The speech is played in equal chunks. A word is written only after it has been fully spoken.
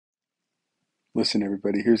Listen,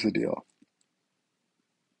 everybody, here's the deal.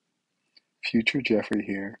 Future Jeffrey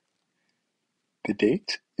here. The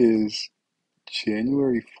date is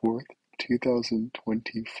January 4th,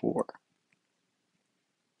 2024.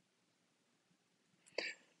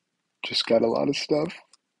 Just got a lot of stuff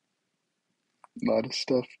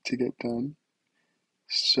to get done.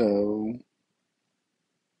 So,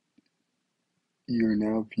 you're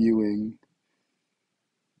now viewing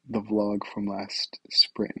the vlog from last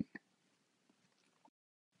spring.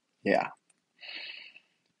 Yeah.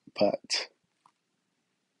 But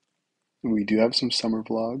we do have some summer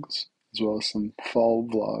vlogs as well as some fall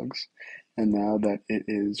vlogs. And now that it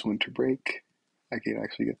is winter break, I can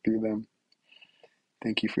actually get through them.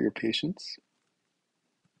 Thank you for your patience.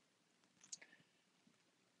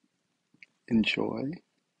 Enjoy.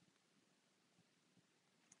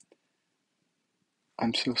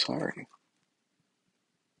 I'm so sorry.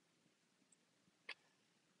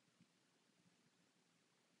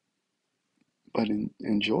 But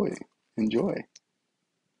enjoy. Enjoy.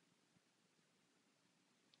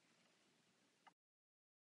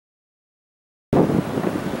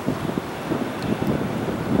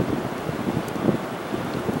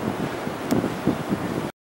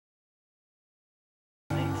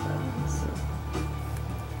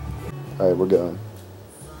 Alright, we're going.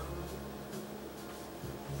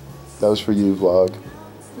 That was for you, vlog.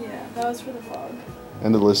 Yeah, that was for the vlog.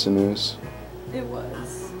 And the listeners. It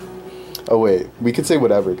was. Oh wait, we could say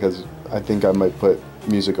whatever because I think I might put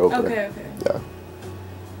music over. Okay.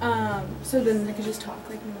 Yeah. So then I could just talk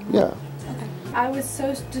like normal? Yeah. Okay. I was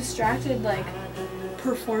so distracted, like,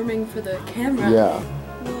 performing for the camera. Yeah.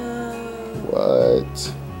 Whoa.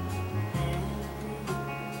 What?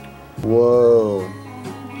 Whoa.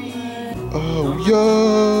 Oh,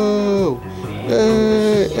 yo!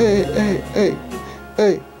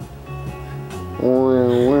 Hey!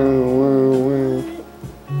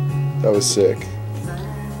 That was sick.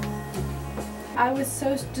 I was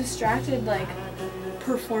so distracted, like,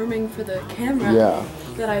 performing for the camera. Yeah.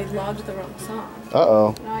 That I logged the wrong song.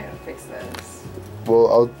 Uh-oh. Now I gotta fix this.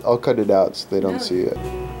 Well, I'll cut it out so they don't No. see it.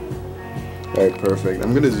 Alright, perfect.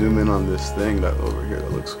 I'm gonna zoom in on this thing that over here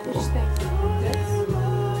that looks cool. Just like this.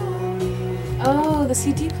 Oh, the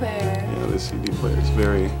CD player. Yeah, the CD player is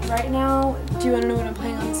very... Right now, do you want to know what I'm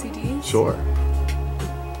playing on the CDs? Sure.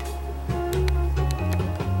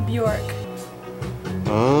 Bjork.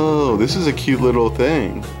 Oh, this is a cute little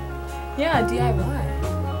thing. Yeah, DIY.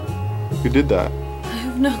 Who did that? I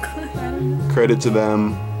have no clue. I don't know. Credit to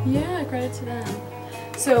them. Yeah, credit to them.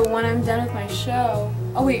 So when I'm done with my show...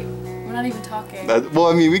 Oh wait, we're not even talking. Well,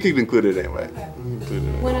 I mean, we could include it anyway. Okay. Include it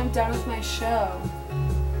anyway. When I'm done with my show,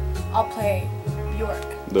 I'll play Bjork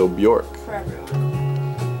Little Bjork. for everyone.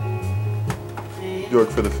 Bjork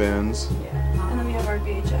for the fans. Yeah. And then we have our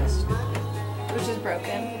VHS, which is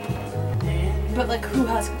broken. But like, who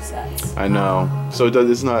has cassettes? I know. So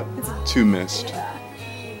it's not too missed. Yeah.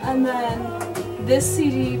 And then this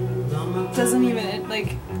CD doesn't even,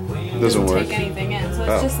 like, doesn't work. take anything in. So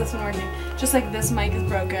it's just this one working. Just like this mic is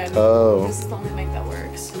broken. Oh. This is the only mic that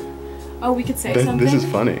works. Oh, we could say something. This is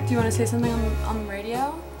funny. Do you want to say something on the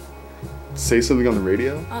radio? Say something on the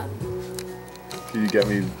radio? Can you get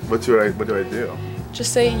me? What do I do?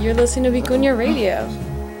 Just say you're listening to Vicuña Radio.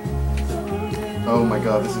 Oh my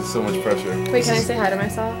god, this is so much pressure. Wait, can I say hi to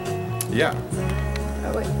myself? Yeah.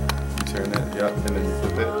 Oh wait. You turn it, yeah, and then you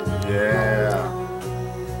flip it. Yeah.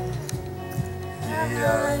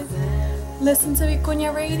 Yeah. Listen to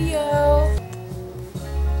Vicuña Radio.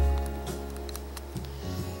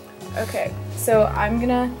 Okay, so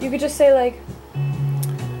you could just say like...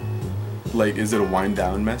 Like, is it a wind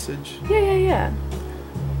down message? Yeah.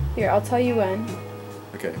 Here, I'll tell you when.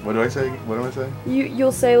 Okay, what do I say? What do I say?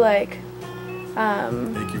 You'll say like,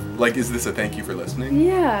 Thank you. Like, is this a thank you for listening?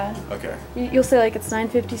 yeah. Okay. You'll say like, it's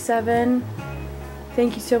 9:57.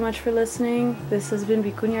 Thank you so much for listening. This has been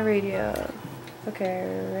Vicuña Radio. Okay,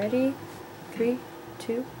 ready? 3,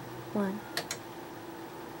 2, 1.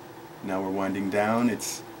 Now we're winding down.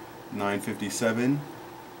 It's 9:57.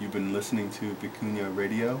 You've been listening to Vicuña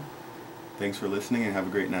Radio. Thanks for listening and have a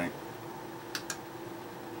great night.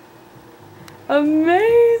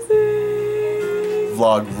 Amazing!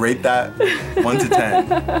 Vlog, rate that 1 to 10.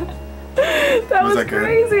 That was that good?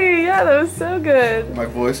 crazy. Yeah, that was so good. My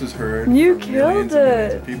voice was heard. You from killed millions and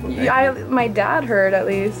millions of it. people. Thank you. My dad heard at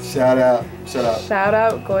least. Shout out. Shout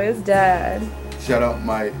out Goya's dad. Shout out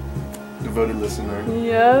my devoted listener.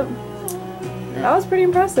 Yep. That was pretty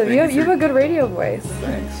impressive. You have a good radio voice.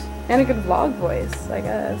 Thanks. And a good vlog voice, I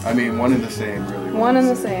guess. I mean, one and the same, really. One and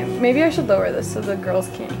the same. Maybe I should lower this so the girls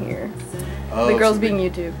can't hear. Oh, The girls so being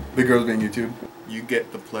YouTube. The girls being YouTube. you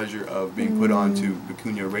get the pleasure of being put onto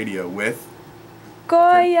Vicuña Radio with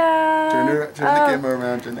Goya. Turn the camera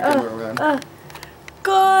around. Goya. With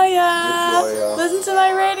Goya. Listen to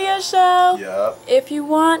my radio show. Yep. If you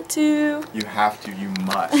want to. You have to. You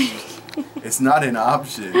must. It's not an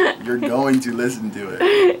option. You're going to listen to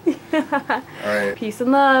it. All right. Peace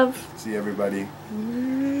and love. See everybody.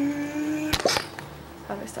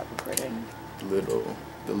 How do I stop recording?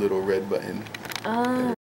 The little red button.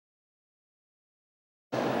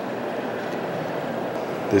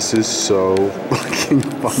 This is so fucking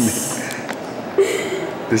funny.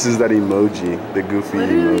 This is that emoji, the goofy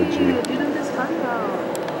emoji. You didn't just talk about.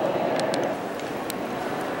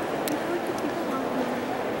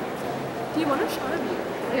 Do you want a shot of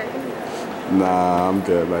you? Nah, I'm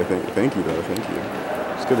good. Thank you though. Thank you.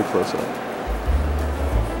 Just get a close up.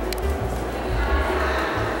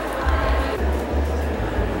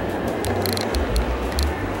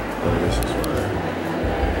 Oh, this is fire.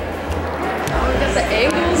 Oh, we got the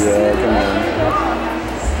angles. Yeah,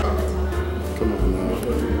 come on now.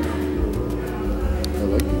 I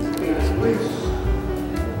like these.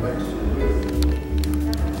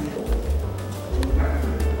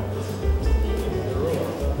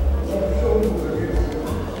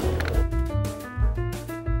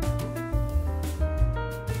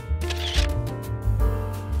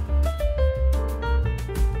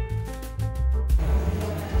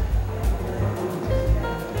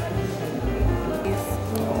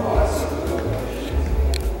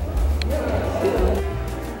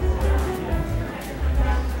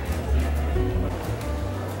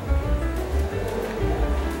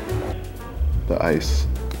 The ice.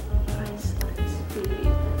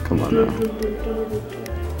 Come on now.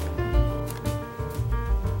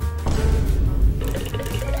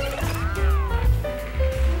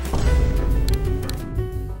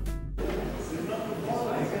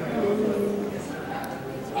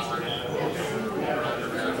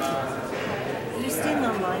 You stand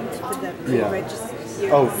online for the register?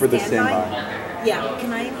 Oh, for the standby. Yeah,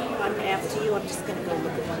 can I, after you, I'm just going to go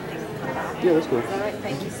look at one thing and come back. Yeah, that's cool. All right,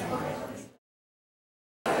 thank you so much.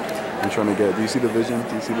 I'm trying to get. Do you see the vision?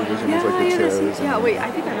 Do you see the vision? Yeah, It's like the chairs. yeah, wait, I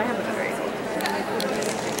think I might have a better angle.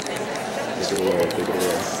 Take it away. Take it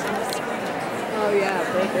away. Oh yeah,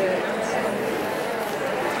 perfect.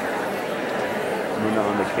 Muna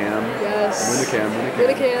on the cam. Yes. Muna cam.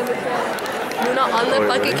 Muna cam. Muna on the Wait,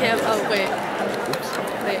 fucking ready? cam. Oh wait. Oops.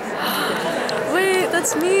 Wait. Wait,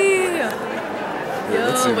 that's me. Yo,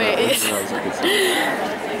 wait. Here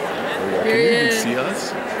Here Can you he even is. see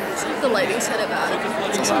us? It's like the lighting's kind of bad.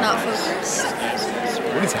 It's also not focused.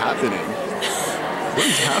 What is happening? What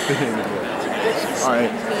is happening? All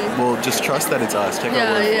right. Well, just trust that it's us. Check our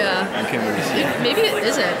word for it. Yeah. I can't really see. Maybe it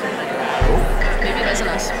isn't. Maybe it isn't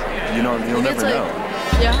us. You'll Maybe never it's like, know.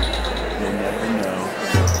 yeah. You'll never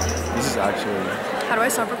know. This is actually. How do I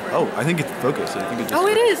stop recording? Oh, I think it's focused. I think it just. Oh,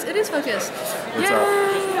 it is. It is focused. What's Yay!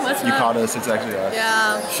 up? What's You up? caught us. It's actually us.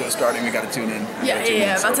 Yeah. Show starting. We gotta tune in. Yeah.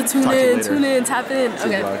 About to So, tune talk to you in. later. Tune in. Tap in. See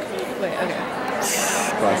you, Okay. Black. Wait. Okay.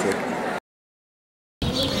 Classic.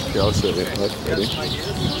 Okay, I'll sit it. Ready?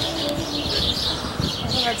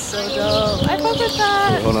 Oh, that's so dope. I fuck with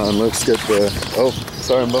that. Hold on. Let's get the. Oh,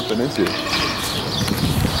 sorry, I'm bumping into you.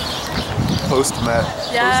 Post-met.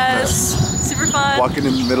 Yes. Super fun. Walking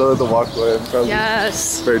in the middle of the walkway. Probably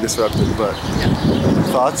Yes. very disruptive, but Yeah.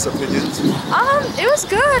 thoughts, opinions? It was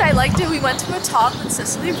good. I liked it. We went to a talk with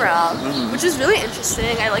Cicely Brown, which is really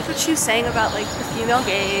interesting. I liked what she was saying about like the female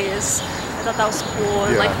gaze. I thought that was cool.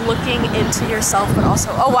 And Yeah. like looking into yourself, but also,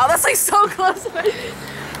 oh wow, that's like so close.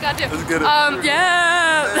 Goddamn. That's good.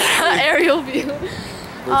 Yeah. Aerial view.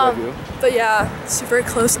 Where's that view? But yeah, super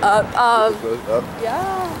close up. Close up.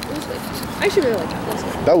 Yeah, it was like, I actually really like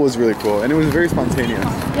it. That was really cool, and it was very spontaneous.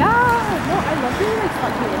 Yeah, no, I love doing like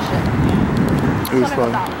spontaneous shit. It was Tell me fun.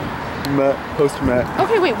 about Met, post-met.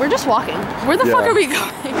 Okay, wait, we're just walking. Where the fuck Yeah. are we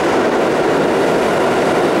going?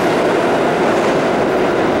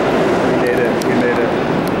 We made it.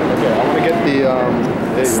 Okay, I want to get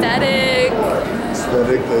the Static.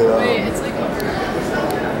 aesthetic. Wait, it's like over.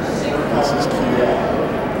 This is cute.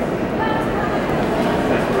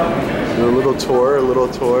 A little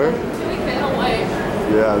tour.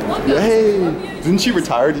 Yeah. Hey, didn't she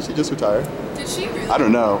retire? Did she just retire? Did she really? I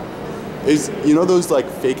don't know. You know those like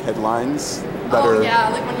fake headlines that Oh are yeah,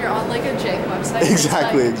 like when you're on like a jank website.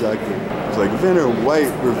 exactly. It's like, It's like Vanner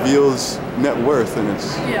White reveals net worth, and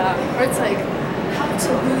it's yeah, or it's like how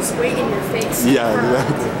to lose weight in your face. yeah,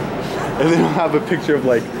 exactly. And then I'll have a picture of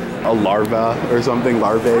like a larva or something,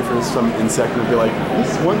 larvae for some insect, and it'll be like,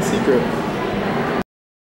 this is one secret.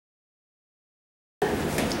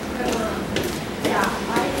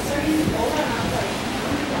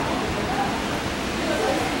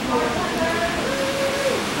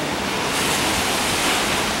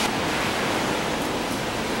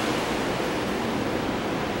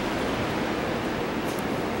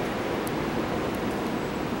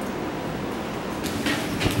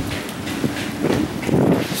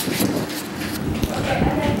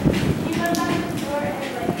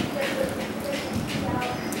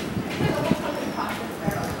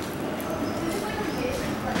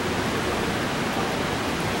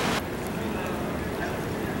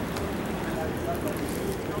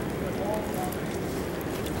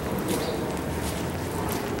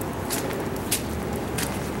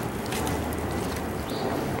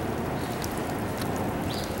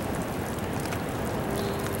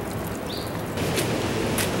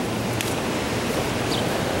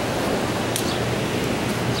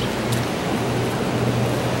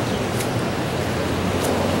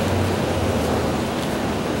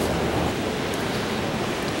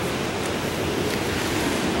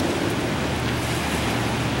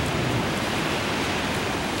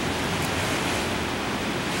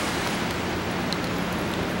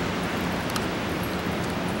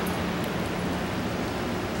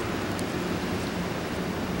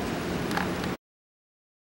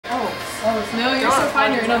 so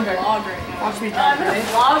fine, you're in a vlog right now. Watch me talk, right?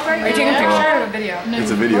 Vlog right now. Are you taking a picture or a video?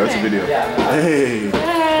 It's a video, it's a video. Hey!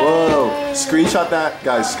 Whoa! Screenshot that,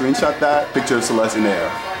 guys, screenshot that picture of Celeste in the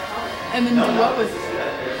air. And then do what with it?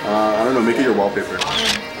 I don't know, make it your wallpaper.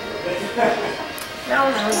 No.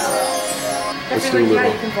 Let's do a little. Yeah,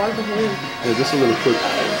 you can vlog the whole. Yeah, just a little quick.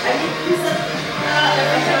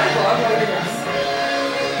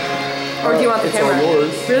 Or do you want the camera? It's all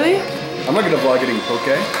yours. Really? I'm not gonna vlog eating poke.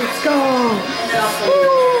 Let's go!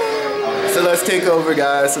 So let's take over,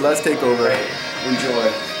 guys. So let's take over.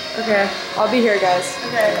 Enjoy. Okay, I'll be here, guys.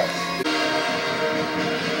 Okay.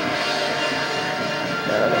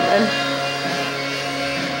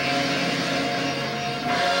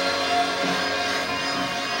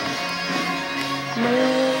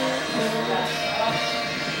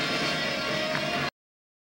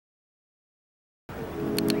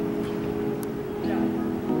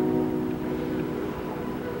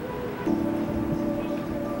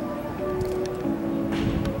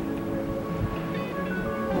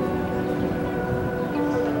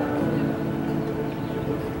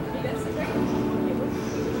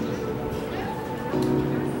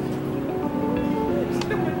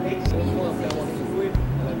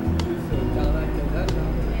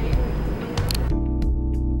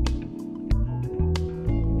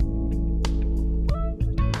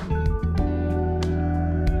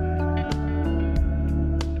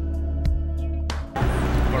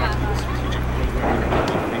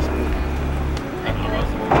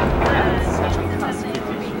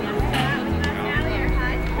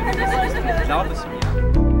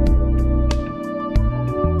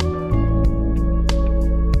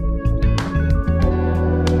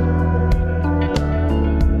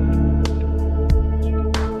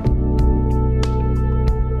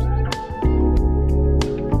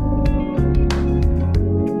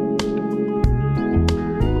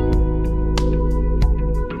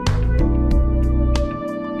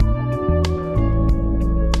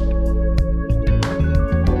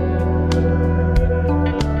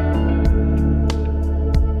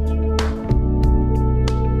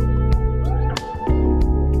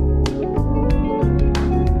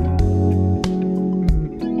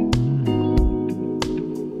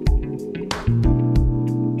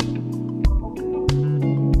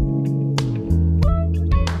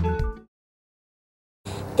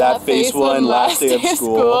 That face one, last day of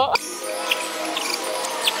school.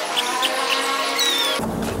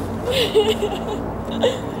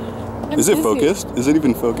 Is it focused? Is it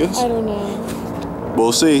even focused? I don't know.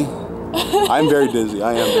 We'll see. I'm very dizzy.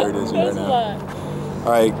 I am very dizzy right now.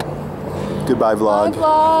 Alright. Goodbye, vlog.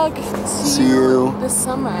 Bye, vlog. See you this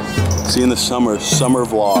summer. See you in the summer. Summer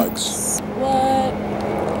vlogs. What?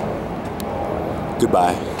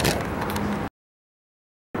 Goodbye.